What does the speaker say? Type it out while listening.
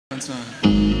grandson.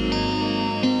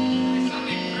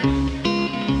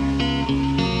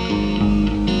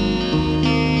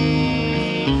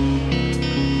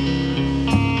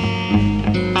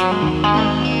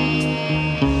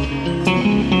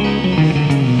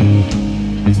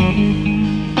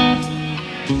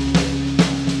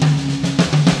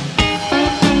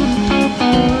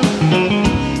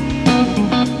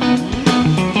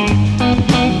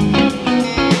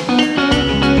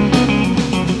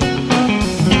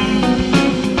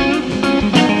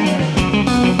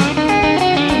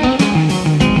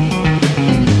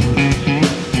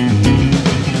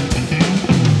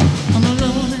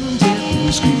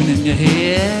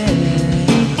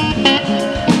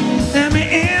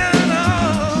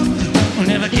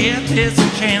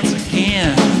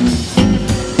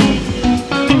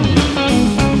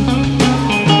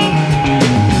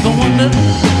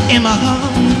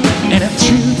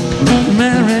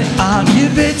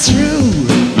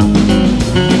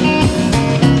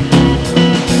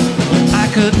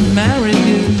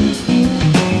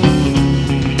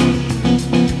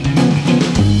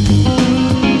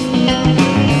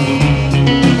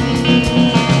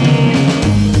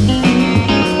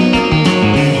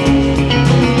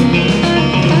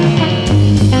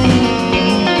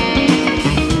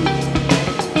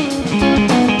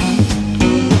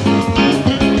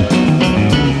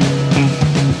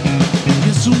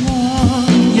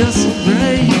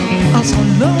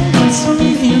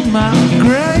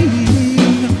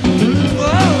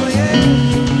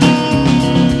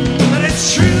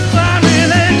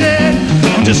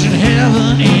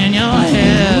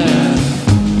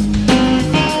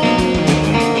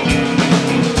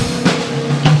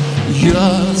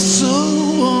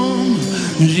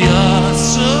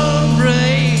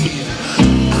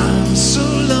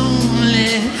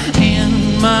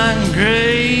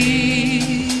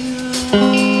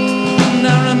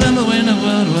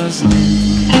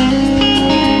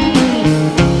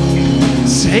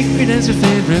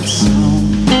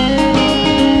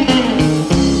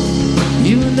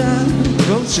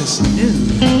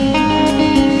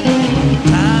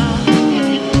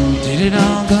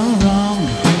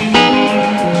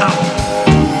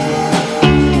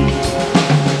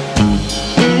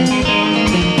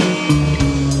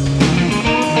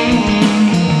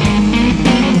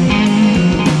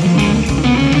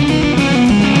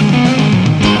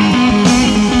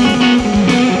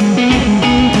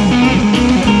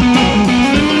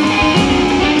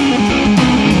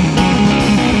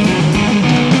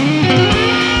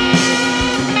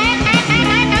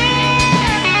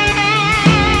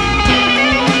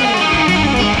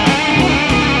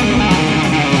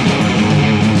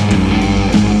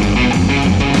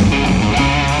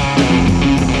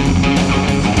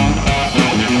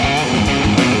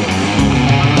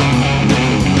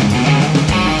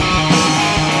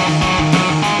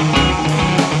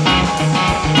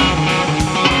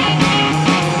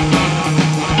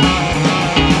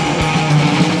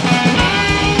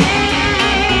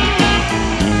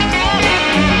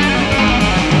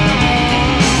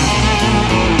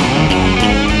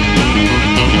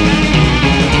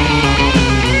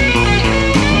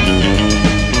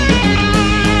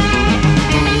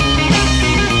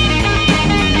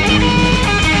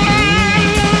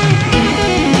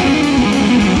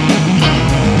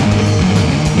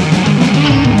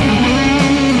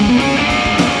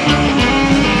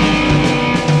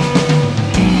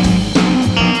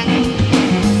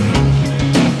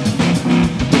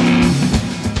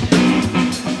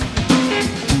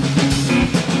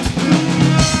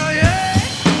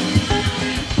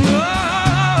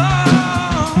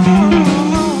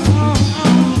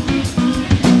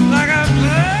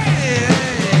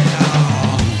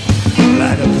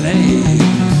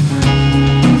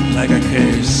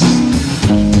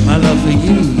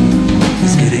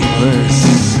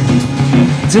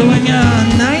 Doing your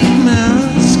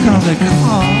nightmares come to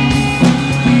call.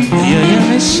 You hear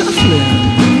me shuffling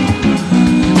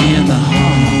in the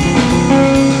hall.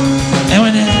 And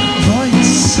when that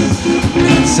voice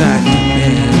inside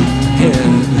your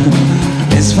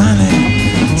head is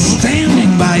finally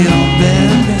standing by your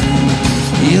bed,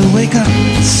 you wake up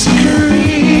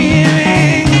screaming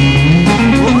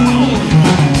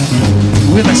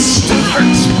with a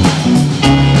start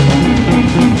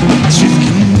that you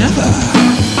can never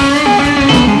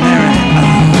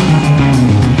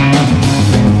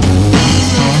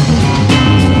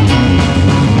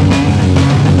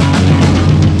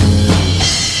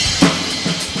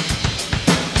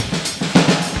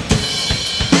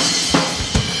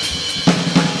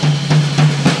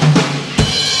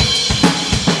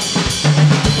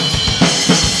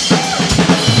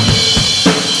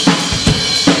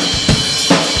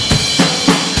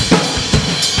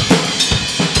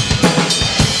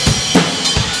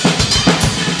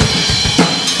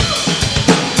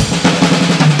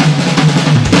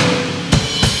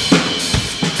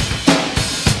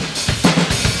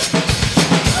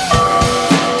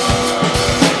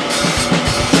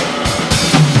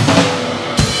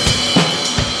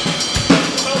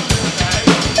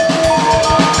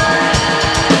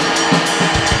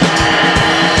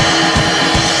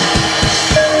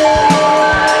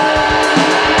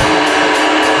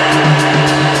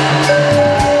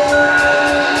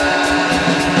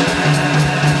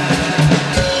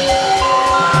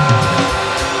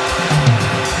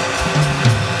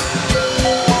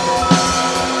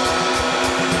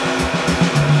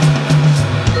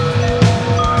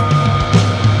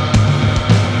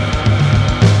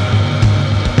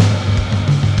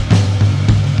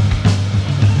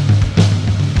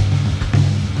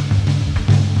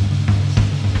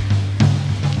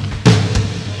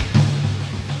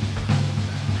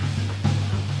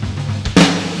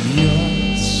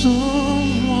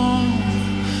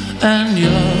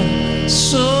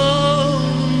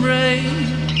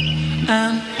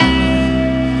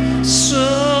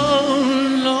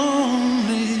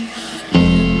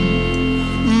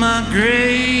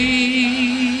grave.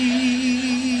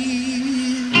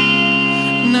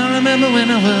 Now remember when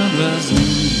the world was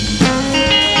new,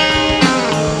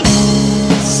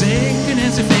 singing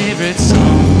as your favorite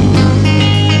song.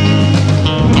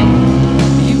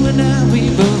 You and I, we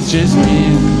both just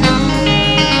knew.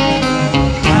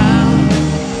 How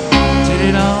did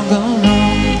it all go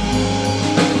wrong?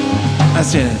 I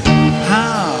said,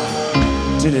 how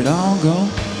did it all go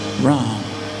wrong?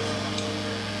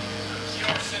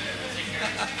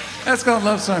 That's called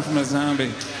Love Song from a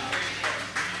Zombie.